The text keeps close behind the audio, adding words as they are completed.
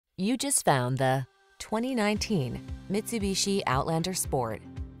You just found the 2019 Mitsubishi Outlander Sport.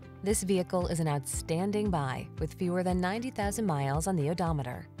 This vehicle is an outstanding buy with fewer than 90,000 miles on the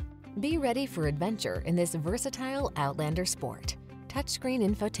odometer. Be ready for adventure in this versatile Outlander Sport. Touchscreen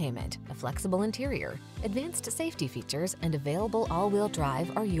infotainment, a flexible interior, advanced safety features, and available all-wheel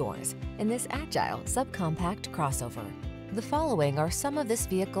drive are yours in this agile subcompact crossover. The following are some of this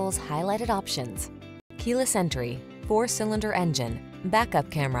vehicle's highlighted options: keyless entry, 4-cylinder engine, backup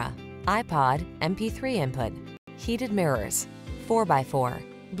camera, iPod, MP3 input, heated mirrors, 4x4,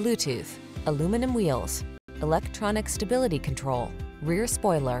 Bluetooth, aluminum wheels, electronic stability control, rear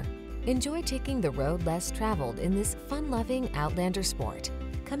spoiler. Enjoy taking the road less traveled in this fun-loving Outlander Sport.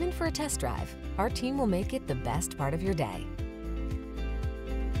 Come in for a test drive. Our team will make it the best part of your day.